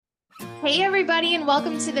Hey, everybody, and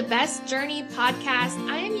welcome to the Best Journey podcast.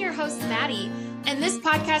 I am your host, Maddie, and this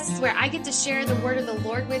podcast is where I get to share the word of the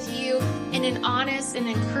Lord with you in an honest and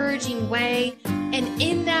encouraging way. And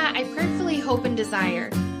in that, I prayerfully hope and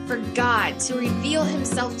desire for God to reveal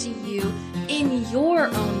himself to you in your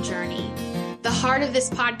own journey. The heart of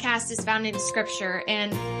this podcast is found in Scripture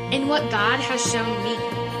and in what God has shown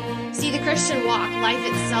me. See, the Christian walk, life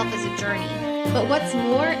itself is a journey, but what's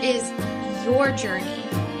more is your journey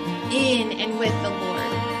in and with the Lord.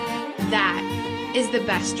 That is the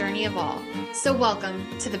best journey of all. So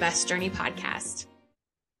welcome to the Best Journey podcast.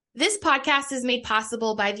 This podcast is made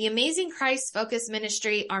possible by the amazing Christ-focused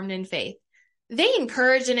ministry, Armed in Faith. They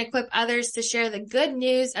encourage and equip others to share the good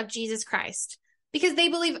news of Jesus Christ because they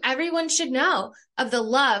believe everyone should know of the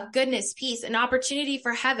love, goodness, peace, and opportunity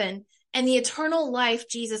for heaven and the eternal life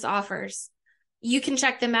Jesus offers. You can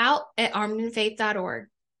check them out at armedinfaith.org.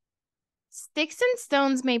 Sticks and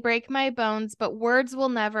stones may break my bones, but words will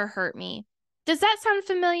never hurt me. Does that sound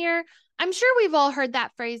familiar? I'm sure we've all heard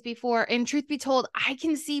that phrase before, and truth be told, I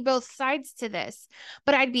can see both sides to this,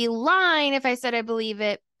 but I'd be lying if I said I believe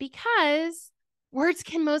it because words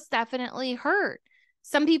can most definitely hurt.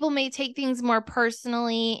 Some people may take things more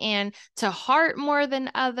personally and to heart more than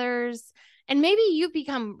others. And maybe you've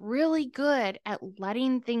become really good at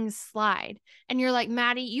letting things slide. And you're like,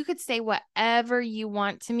 Maddie, you could say whatever you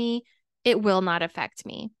want to me. It will not affect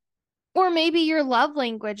me. Or maybe your love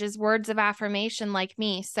language is words of affirmation like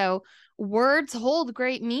me. So words hold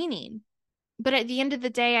great meaning. But at the end of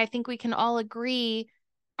the day, I think we can all agree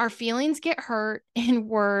our feelings get hurt and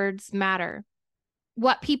words matter.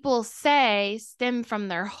 What people say stem from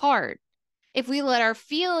their heart. If we let our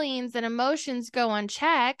feelings and emotions go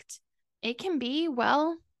unchecked, it can be,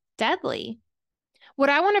 deadly. What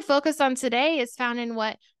I want to focus on today is found in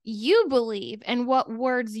what you believe and what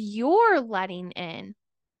words you're letting in.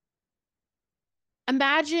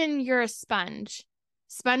 Imagine you're a sponge.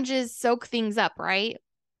 Sponges soak things up, right?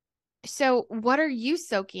 So what are you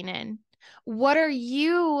soaking in? What are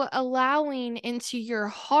you allowing into your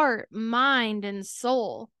heart, mind, and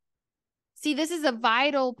soul? See, this is a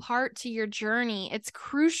vital part to your journey. It's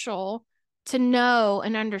crucial to know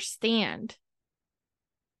and understand.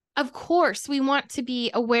 Of course, we want to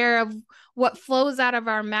be aware of what flows out of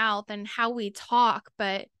our mouth and how we talk,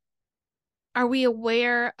 but are we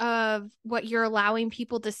aware of what you're allowing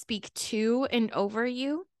people to speak to and over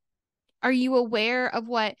you? Are you aware of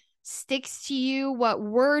what sticks to you, what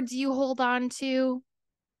words you hold on to,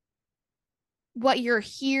 what you're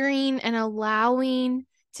hearing and allowing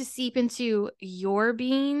to seep into your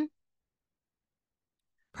being?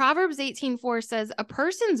 Proverbs 18:4 says, a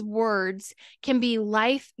person's words can be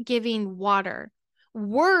life-giving water.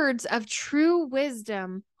 Words of true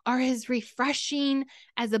wisdom are as refreshing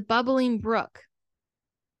as a bubbling brook.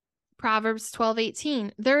 Proverbs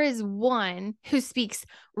 12:18, there is one who speaks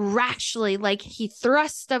rashly like he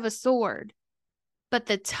thrusts of a sword, but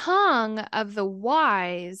the tongue of the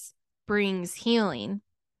wise brings healing.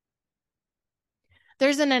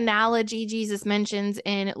 There's an analogy Jesus mentions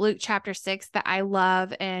in Luke chapter 6 that I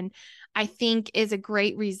love and I think is a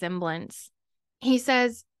great resemblance. He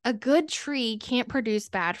says, a good tree can't produce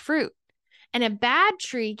bad fruit, and a bad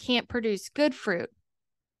tree can't produce good fruit.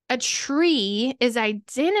 A tree is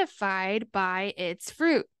identified by its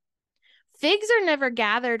fruit. Figs are never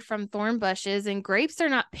gathered from thorn bushes, and grapes are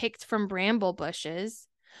not picked from bramble bushes.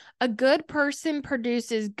 A good person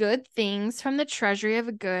produces good things from the treasury of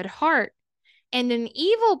a good heart. And an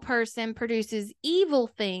evil person produces evil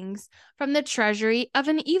things from the treasury of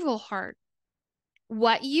an evil heart.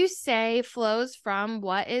 What you say flows from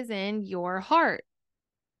what is in your heart.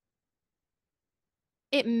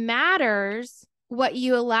 It matters what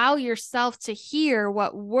you allow yourself to hear,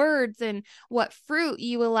 what words and what fruit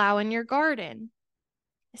you allow in your garden.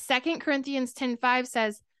 2 Corinthians 10:5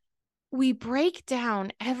 says, we break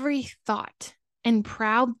down every thought and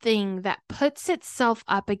proud thing that puts itself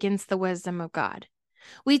up against the wisdom of God.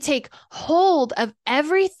 We take hold of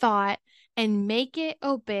every thought and make it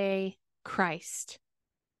obey Christ.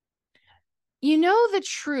 You know the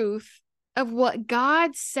truth of what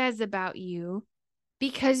God says about you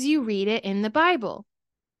because you read it in the Bible.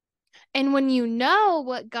 And when you know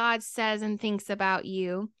what God says and thinks about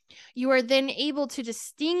you, you are then able to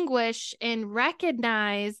distinguish and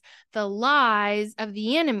recognize the lies of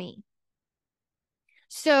the enemy.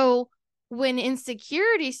 So when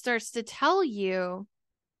insecurity starts to tell you,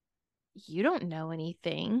 you don't know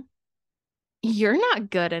anything, you're not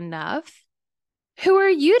good enough, who are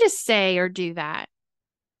you to say or do that?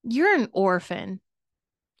 You're an orphan.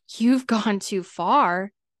 You've gone too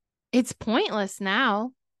far. It's pointless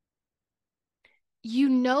now. You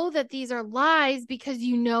know that these are lies because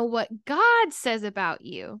you know what God says about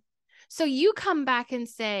you. So you come back and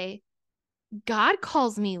say, God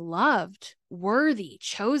calls me loved, worthy,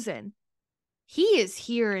 chosen. He is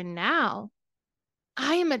here and now.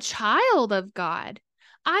 I am a child of God.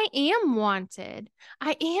 I am wanted.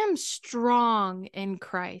 I am strong in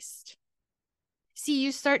Christ. See,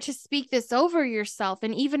 you start to speak this over yourself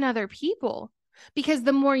and even other people, because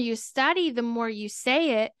the more you study, the more you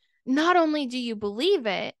say it, not only do you believe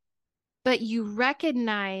it, but you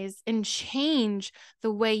recognize and change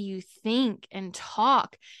the way you think and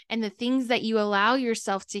talk and the things that you allow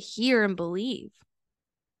yourself to hear and believe.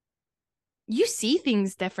 You see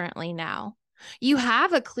things differently now. You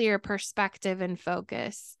have a clear perspective and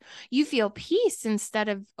focus. You feel peace instead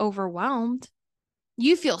of overwhelmed.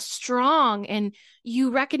 You feel strong and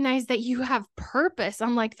you recognize that you have purpose,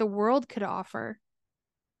 unlike the world could offer.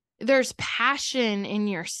 There's passion in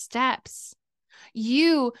your steps.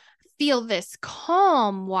 You feel this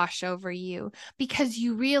calm wash over you because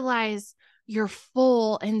you realize you're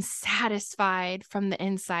full and satisfied from the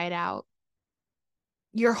inside out.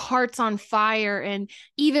 Your heart's on fire. And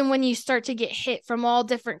even when you start to get hit from all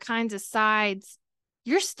different kinds of sides,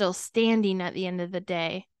 you're still standing at the end of the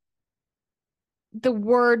day. The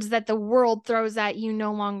words that the world throws at you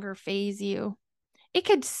no longer faze you. It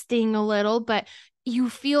could sting a little, but you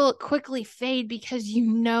feel it quickly fade because you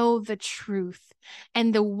know the truth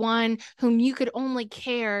and the one whom you could only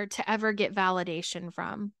care to ever get validation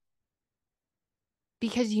from.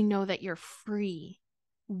 Because you know that you're free,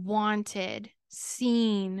 wanted,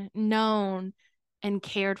 seen, known, and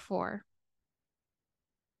cared for.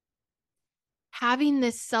 Having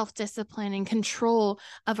this self-discipline and control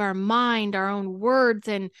of our mind, our own words,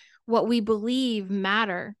 and what we believe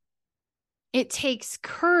matter. It takes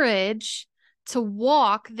courage to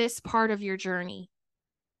walk this part of your journey.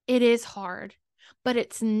 It is hard, but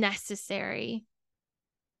it's necessary.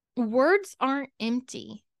 Words aren't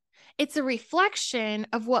empty. It's a reflection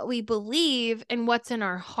of what we believe and what's in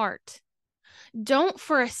our heart. Don't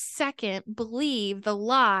for a second believe the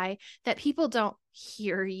lie that people don't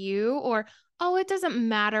hear you, or, oh, it doesn't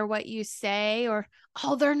matter what you say, or,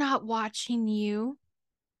 oh, they're not watching you.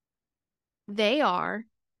 They are.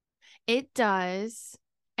 It does,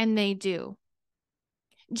 and they do.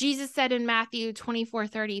 Jesus said in Matthew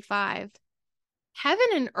 24:35, heaven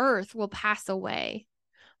and earth will pass away,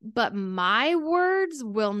 but my words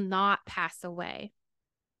will not pass away.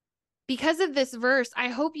 Because of this verse, I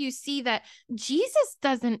hope you see that Jesus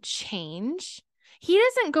doesn't change. He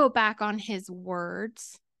doesn't go back on his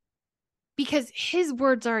words because his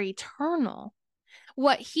words are eternal.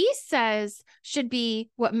 What he says should be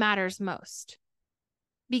what matters most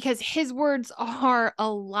because his words are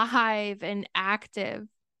alive and active.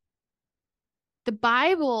 The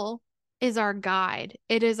Bible is our guide.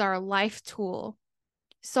 It is our life tool.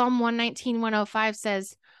 Psalm 119:105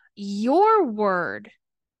 says, your word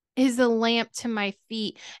is a lamp to my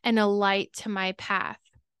feet and a light to my path.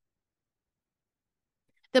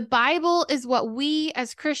 The Bible is what we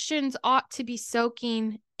as Christians ought to be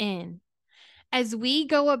soaking in. As we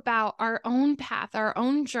go about our own path, our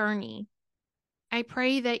own journey, I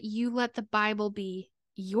pray that you let the Bible be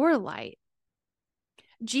your light.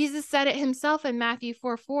 Jesus said it himself in Matthew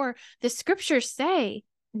 4:4. The scriptures say,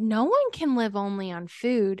 no one can live only on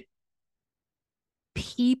food.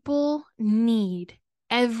 People need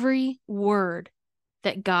every word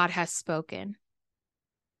that God has spoken.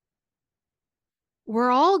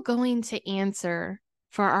 We're all going to answer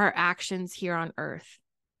for our actions here on earth.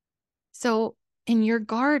 So in your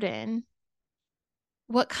garden,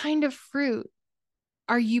 what kind of fruit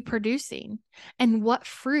are you producing? And what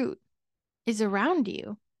fruit is around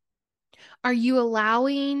you? Are you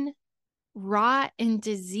allowing rot and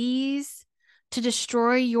disease to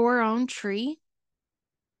destroy your own tree?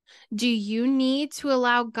 Do you need to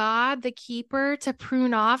allow God, the keeper, to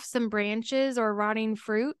prune off some branches or rotting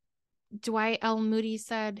fruit? Dwight L. Moody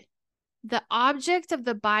said, the object of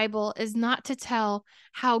the Bible is not to tell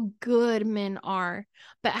how good men are,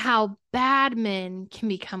 but how bad men can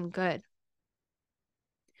become good.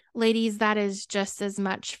 Ladies, that is just as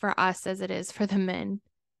much for us as it is for the men.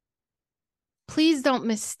 Please don't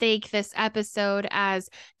mistake this episode as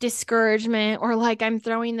discouragement or like I'm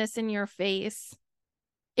throwing this in your face.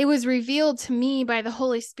 It was revealed to me by the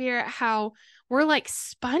Holy Spirit how we're like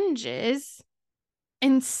sponges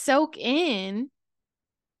and soak in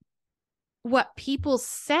what people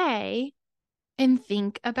say and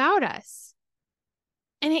think about us.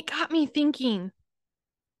 And it got me thinking,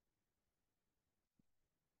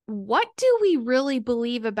 what do we really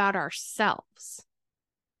believe about ourselves?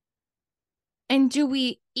 And do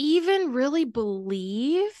we even really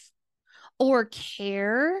believe or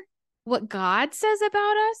care what God says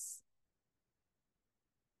about us?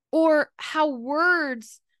 Or how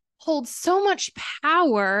words hold so much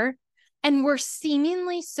power and we're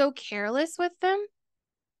seemingly so careless with them?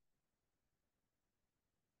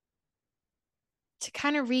 To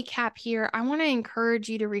kind of recap here, I want to encourage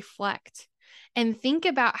you to reflect and think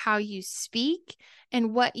about how you speak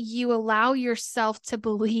and what you allow yourself to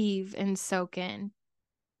believe and soak in.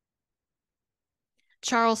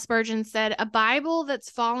 Charles Spurgeon said, "A Bible that's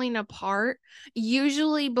falling apart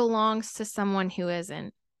usually belongs to someone who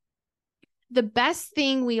isn't." The best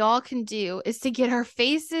thing we all can do is to get our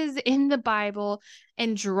faces in the Bible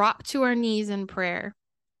and drop to our knees in prayer.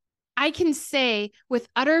 I can say with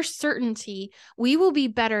utter certainty, we will be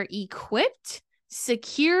better equipped,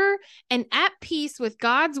 secure, and at peace with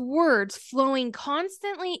God's words flowing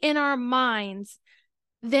constantly in our minds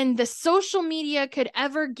than the social media could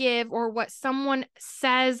ever give or what someone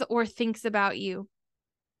says or thinks about you.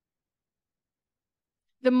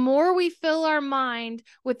 The more we fill our mind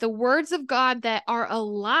with the words of God that are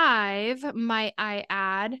alive, might I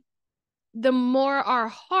add, the more our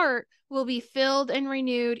heart will be filled and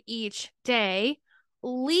renewed each day,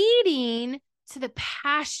 leading to the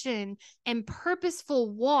passion and purposeful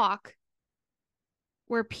walk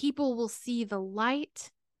where people will see the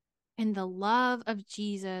light and the love of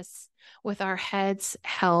Jesus with our heads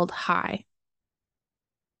held high.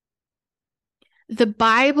 The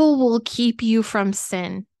Bible will keep you from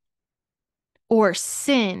sin, or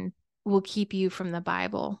sin will keep you from the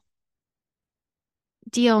Bible.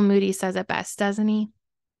 D.L. Moody says it best, doesn't he?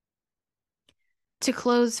 To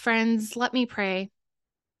close, friends, let me pray.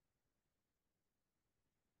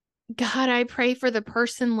 God, I pray for the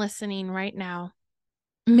person listening right now.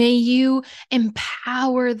 May you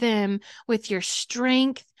empower them with your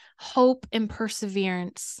strength, hope, and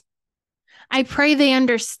perseverance. I pray they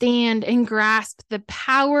understand and grasp the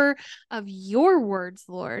power of your words,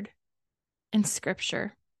 Lord, in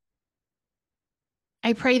Scripture.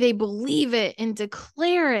 I pray they believe it and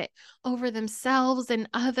declare it over themselves and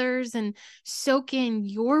others and soak in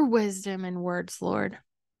your wisdom and words, Lord.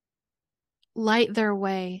 Light their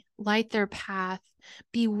way, light their path,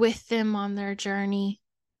 be with them on their journey.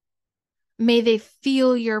 May they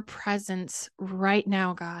feel your presence right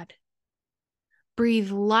now, God.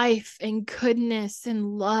 Breathe life and goodness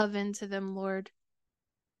and love into them, Lord.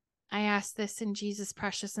 I ask this in Jesus'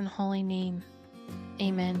 precious and holy name.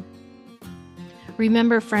 Amen.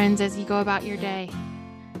 Remember, friends, as you go about your day,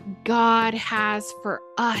 God has for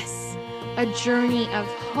us a journey of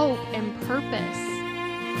hope and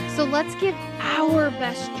purpose. So let's give our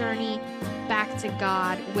best journey back to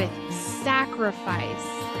God with sacrifice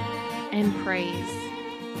and praise.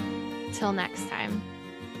 Till next time.